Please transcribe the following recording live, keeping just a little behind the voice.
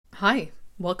Hi,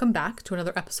 welcome back to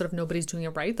another episode of Nobody's Doing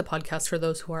It Right, the podcast for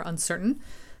those who are uncertain.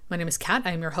 My name is Kat.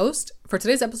 I am your host. For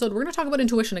today's episode, we're going to talk about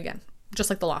intuition again, just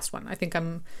like the last one. I think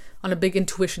I'm on a big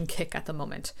intuition kick at the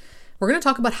moment. We're going to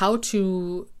talk about how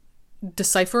to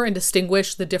decipher and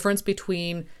distinguish the difference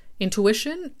between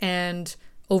intuition and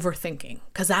overthinking,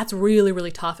 because that's really, really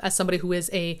tough as somebody who is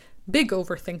a big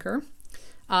overthinker.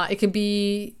 It can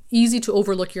be easy to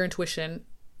overlook your intuition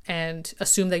and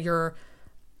assume that your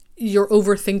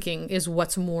overthinking is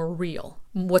what's more real,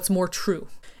 what's more true.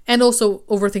 And also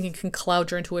overthinking can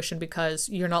cloud your intuition because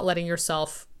you're not letting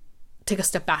yourself take a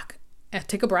step back and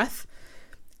take a breath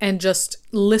and just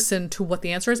listen to what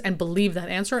the answer is and believe that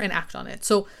answer and act on it.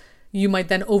 So you might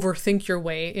then overthink your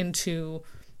way into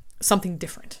something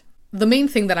different. The main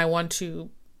thing that I want to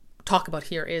talk about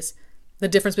here is the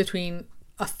difference between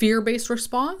a fear-based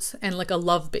response and like a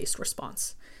love-based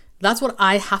response. That's what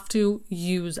I have to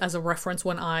use as a reference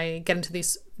when I get into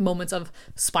these moments of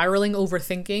spiraling,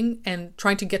 overthinking, and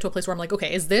trying to get to a place where I'm like,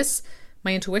 okay, is this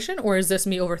my intuition or is this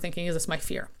me overthinking? Is this my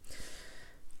fear?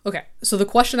 Okay, so the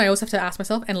question I always have to ask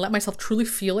myself and let myself truly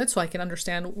feel it so I can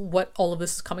understand what all of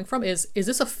this is coming from is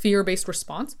this a fear-based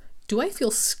response? Do I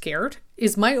feel scared?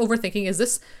 Is my overthinking, is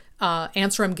this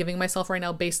answer I'm giving myself right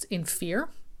now based in fear,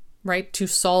 right? To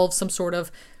solve some sort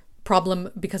of problem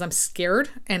because I'm scared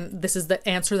and this is the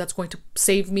answer that's going to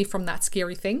save me from that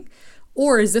scary thing?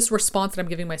 Or is this response that I'm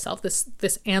giving myself,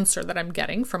 this answer that I'm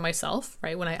getting from myself,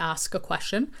 right, when I ask a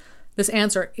question, this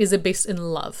answer, is it based in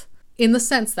love? In the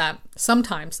sense that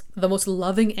sometimes the most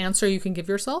loving answer you can give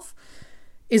yourself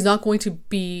is not going to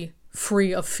be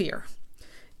free of fear.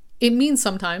 It means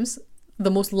sometimes the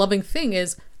most loving thing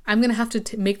is I'm going to have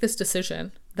to make this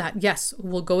decision that, yes,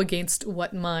 will go against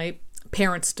what my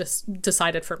parents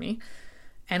decided for me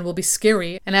and will be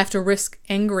scary and I have to risk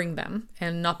angering them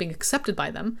and not being accepted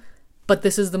by them. But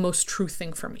this is the most true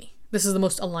thing for me. This is the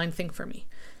most aligned thing for me.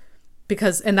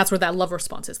 And that's where that love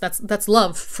response is. That's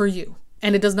love for you.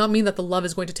 And it does not mean that the love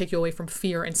is going to take you away from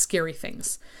fear and scary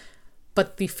things.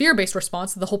 But the fear-based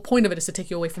response, the whole point of it is to take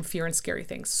you away from fear and scary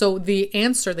things. So the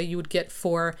answer that you would get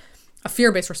for a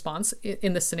fear-based response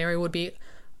in this scenario would be,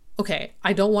 okay,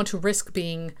 I don't want to risk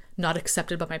being not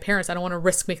accepted by my parents. I don't want to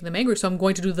risk making them angry, so I'm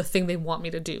going to do the thing they want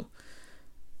me to do.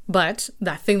 But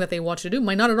that thing that they want you to do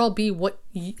might not at all be what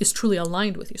is truly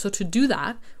aligned with you. So to do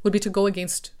that would be to go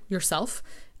against yourself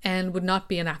and would not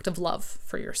be an act of love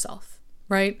for yourself,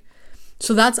 right?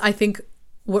 So that's, I think,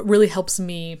 what really helps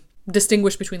me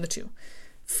distinguish between the two.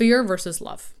 Fear versus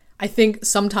love. I think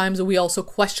sometimes we also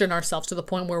question ourselves to the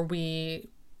point where we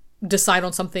decide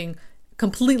on something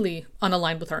completely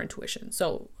unaligned with our intuition.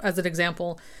 So as an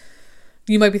example,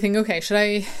 you might be thinking, okay, should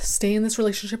I stay in this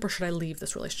relationship or should I leave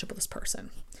this relationship with this person?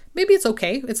 Maybe it's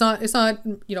okay. It's not,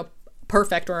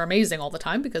 perfect or amazing all the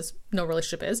time because no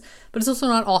relationship is, but it's also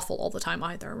not awful all the time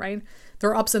either, right? There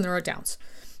are ups and there are downs.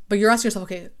 But you're asking yourself,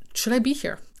 okay, should I be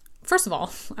here? First of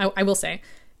all, I will say,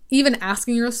 even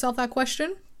asking yourself that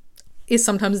question is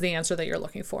sometimes the answer that you're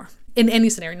looking for in any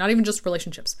scenario, not even just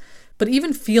relationships, but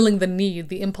even feeling the need,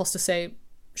 the impulse to say,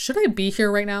 should I be here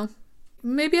right now?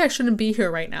 Maybe I shouldn't be here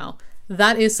right now.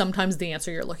 That is sometimes the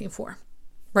answer you're looking for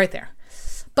right there.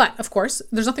 But of course,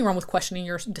 there's nothing wrong with questioning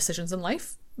your decisions in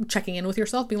life, checking in with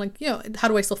yourself, being like, how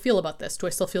do I still feel about this? Do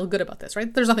I still feel good about this,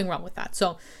 right? There's nothing wrong with that.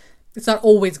 So it's not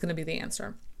always going to be the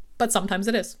answer, but sometimes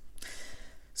it is.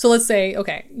 So let's say,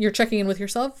 okay, you're checking in with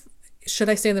yourself. Should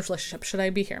I stay in this relationship? Should I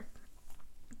be here?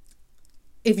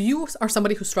 If you are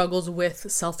somebody who struggles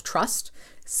with self-trust,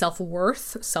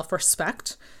 self-worth,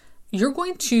 self-respect, you're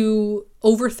going to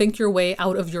overthink your way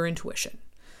out of your intuition.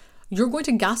 You're going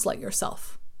to gaslight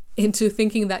yourself into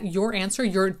thinking that your answer,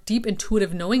 your deep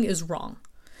intuitive knowing is wrong.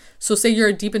 So say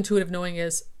your deep intuitive knowing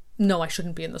is, no, I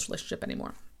shouldn't be in this relationship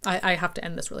anymore. I have to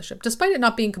end this relationship, despite it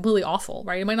not being completely awful,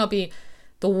 right? It might not be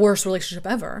the worst relationship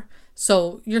ever.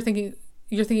 So you're thinking,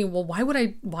 well, why would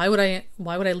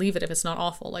I leave it if it's not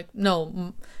awful? Like,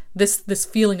 no, this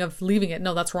feeling of leaving it,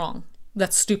 no, that's wrong.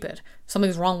 That's stupid.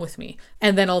 Something's wrong with me.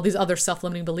 And then all these other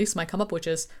self-limiting beliefs might come up, which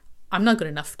is, I'm not good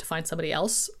enough to find somebody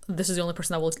else. This is the only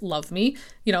person that will love me.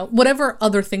 Whatever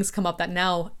other things come up that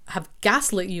now have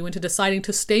gaslit you into deciding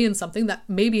to stay in something that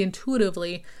maybe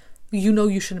intuitively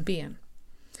you shouldn't be in.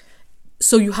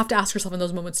 So you have to ask yourself in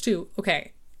those moments too,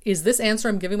 okay, is this answer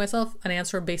I'm giving myself an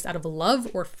answer based out of love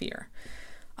or fear?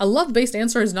 A love-based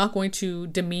answer is not going to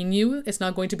demean you. It's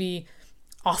not going to be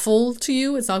awful to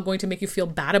you. It's not going to make you feel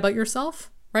bad about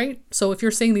yourself, right? So if you're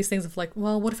saying these things of like,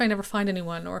 well, what if I never find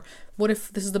anyone? Or what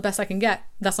if this is the best I can get?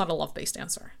 That's not a love-based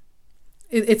answer.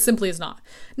 It simply is not.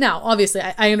 Now, obviously,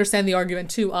 I understand the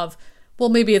argument too of, Well,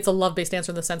 maybe it's a love-based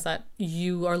answer in the sense that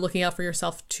you are looking out for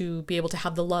yourself to be able to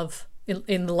have the love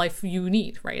in the life you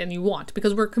need, right? And you want,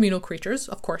 because we're communal creatures.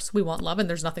 Of course, we want love, and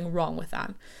there's nothing wrong with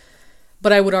that.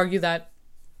 But I would argue that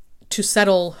to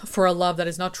settle for a love that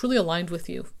is not truly aligned with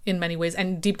you in many ways,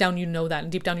 and deep down you know that,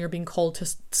 and deep down you're being called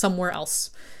to somewhere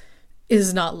else,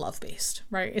 is not love-based,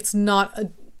 right? It's not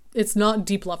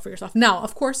deep love for yourself. Now,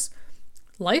 of course,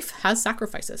 life has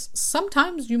sacrifices.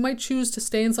 Sometimes you might choose to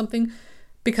stay in something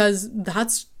because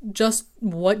that's just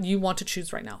what you want to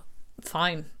choose right now.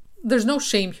 Fine. There's no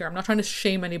shame here. I'm not trying to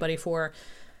shame anybody for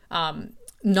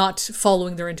not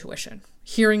following their intuition,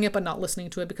 hearing it but not listening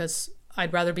to it because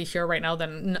I'd rather be here right now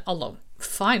than alone.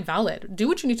 Fine, valid. Do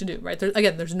what you need to do, right?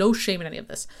 There's no shame in any of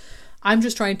this. I'm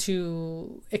just trying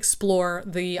to explore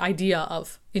the idea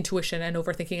of intuition and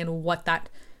overthinking and what that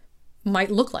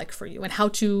might look like for you and how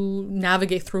to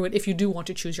navigate through it if you do want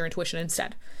to choose your intuition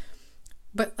instead.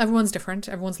 But everyone's different.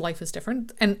 Everyone's life is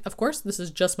different. And of course, this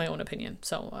is just my own opinion.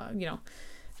 So,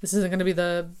 this isn't going to be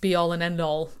the be all and end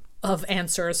all of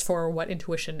answers for what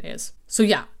intuition is. So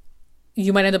yeah,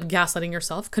 you might end up gaslighting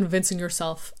yourself, convincing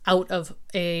yourself out of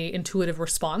a intuitive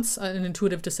response, an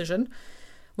intuitive decision,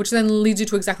 which then leads you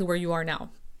to exactly where you are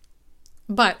now.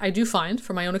 But I do find,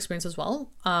 from my own experience as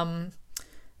well,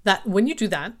 that when you do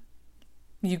that,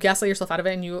 you gaslight yourself out of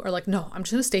it and you are like, no, I'm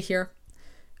just going to stay here.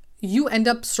 You end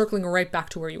up circling right back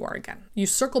to where you are again. You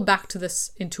circle back to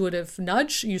this intuitive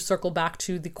nudge. You circle back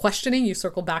to the questioning. You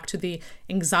circle back to the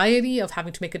anxiety of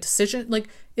having to make a decision. Like,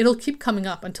 it'll keep coming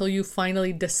up until you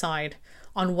finally decide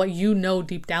on what you know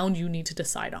deep down you need to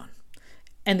decide on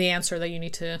and the answer that you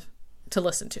need to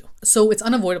listen to. So it's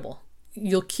unavoidable.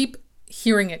 You'll keep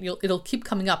hearing it. It'll keep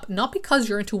coming up, not because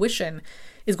your intuition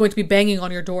is going to be banging on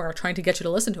your door trying to get you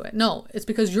to listen to it. No, it's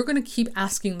because you're going to keep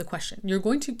asking the question. You're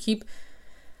going to keep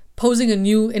posing a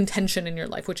new intention in your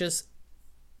life, which is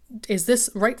this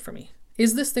right for me?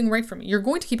 Is this thing right for me? You're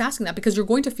going to keep asking that because you're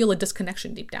going to feel a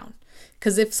disconnection deep down.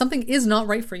 Because if something is not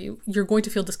right for you, you're going to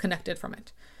feel disconnected from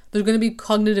it. There's going to be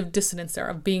cognitive dissonance there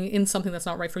of being in something that's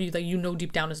not right for you that you know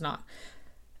deep down is not.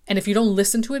 And if you don't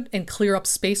listen to it and clear up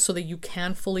space so that you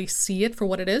can fully see it for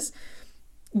what it is,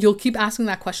 you'll keep asking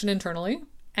that question internally,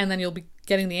 and then you'll be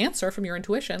getting the answer from your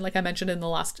intuition, like I mentioned in the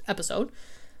last episode.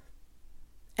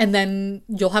 And then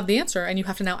you'll have the answer and you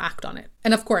have to now act on it.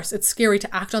 And of course, it's scary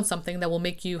to act on something that will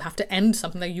make you have to end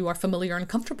something that you are familiar and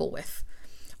comfortable with.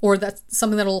 Or that's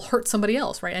something that'll hurt somebody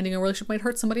else, right? Ending a relationship might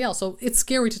hurt somebody else. So it's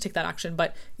scary to take that action.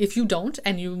 But if you don't,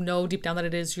 and you know deep down that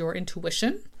it is your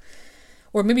intuition,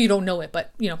 or maybe you don't know it,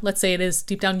 but let's say it is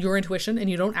deep down your intuition and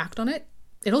you don't act on it,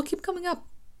 it'll keep coming up.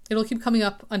 It'll keep coming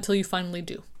up until you finally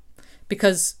do.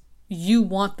 Because you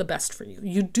want the best for you.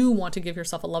 You do want to give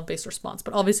yourself a love-based response,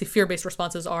 but obviously fear-based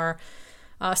responses are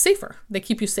safer. They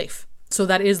keep you safe. So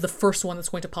that is the first one that's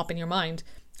going to pop in your mind.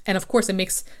 And of course, it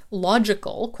makes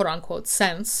logical, quote unquote,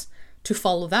 sense to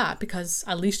follow that because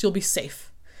at least you'll be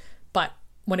safe. But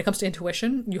when it comes to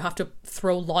intuition, you have to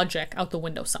throw logic out the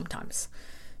window sometimes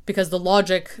because the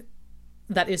logic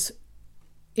that is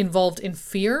involved in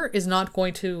fear is not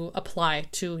going to apply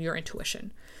to your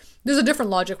intuition. There's a different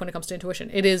logic when it comes to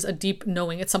intuition. It is a deep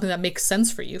knowing. It's something that makes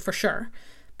sense for you, for sure.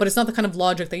 But it's not the kind of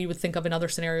logic that you would think of in other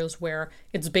scenarios where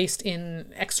it's based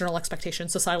in external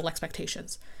expectations, societal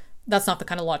expectations. That's not the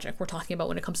kind of logic we're talking about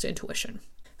when it comes to intuition.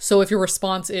 So if your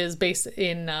response is based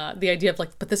in the idea of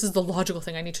like, but this is the logical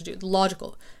thing I need to do,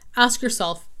 logical, ask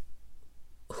yourself,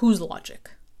 whose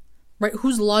logic, right?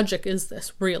 Whose logic is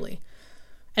this really?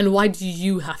 And why do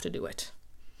you have to do it?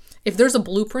 If there's a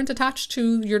blueprint attached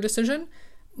to your decision,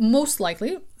 most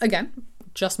likely, again,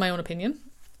 just my own opinion,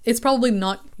 it's probably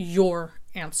not your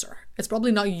answer. It's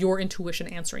probably not your intuition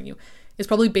answering you. It's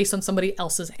probably based on somebody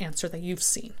else's answer that you've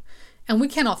seen. And we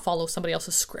cannot follow somebody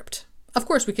else's script. Of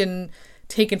course, we can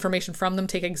take information from them,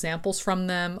 take examples from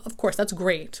them. Of course, that's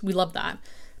great. We love that.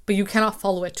 But you cannot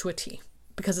follow it to a T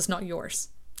because it's not yours.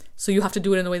 So you have to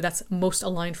do it in a way that's most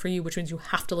aligned for you, which means you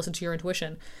have to listen to your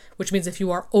intuition, which means if you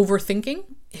are overthinking,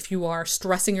 if you are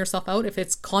stressing yourself out, if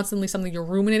it's constantly something you're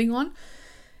ruminating on,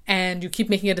 and you keep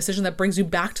making a decision that brings you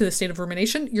back to the state of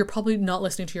rumination, you're probably not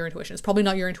listening to your intuition. It's probably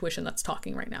not your intuition that's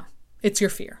talking right now. It's your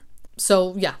fear.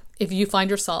 So yeah, if you find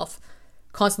yourself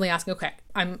constantly asking, okay,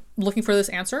 I'm looking for this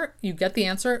answer, you get the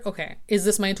answer, okay, is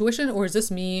this my intuition or is this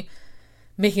me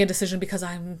making a decision because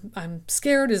I'm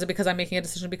scared? Is it because I'm making a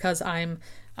decision because I'm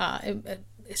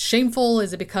shameful?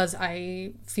 Is it because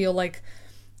I feel like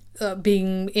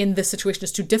being in this situation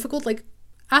is too difficult? Like,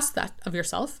 ask that of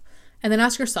yourself, and then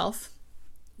ask yourself,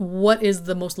 what is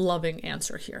the most loving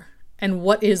answer here? And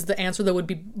what is the answer that would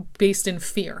be based in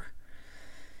fear?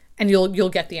 And you'll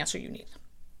get the answer you need.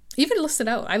 even list it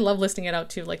out. I love listing it out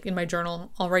too. Like in my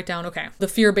journal, I'll write down, okay, the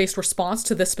fear-based response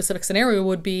to this specific scenario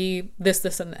would be this,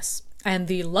 this, and this. And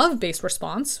the love-based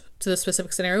response to the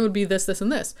specific scenario would be this, this,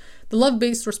 and this. The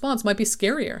love-based response might be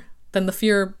scarier than the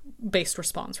fear-based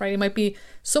response, right? It might be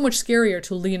so much scarier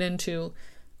to lean into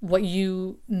what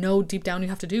you know deep down you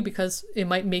have to do, because it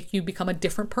might make you become a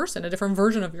different person, a different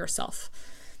version of yourself.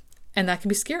 And that can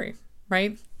be scary,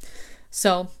 right?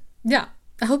 So yeah,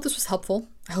 I hope this was helpful.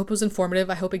 I hope it was informative.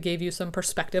 I hope it gave you some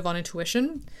perspective on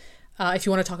intuition. If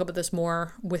you want to talk about this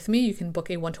more with me, you can book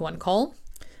a one-to-one call.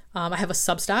 I have a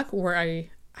Substack where I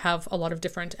have a lot of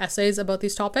different essays about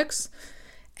these topics,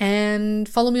 and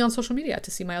follow me on social media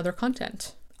to see my other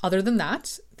content. Other than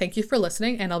that, thank you for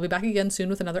listening, and I'll be back again soon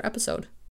with another episode.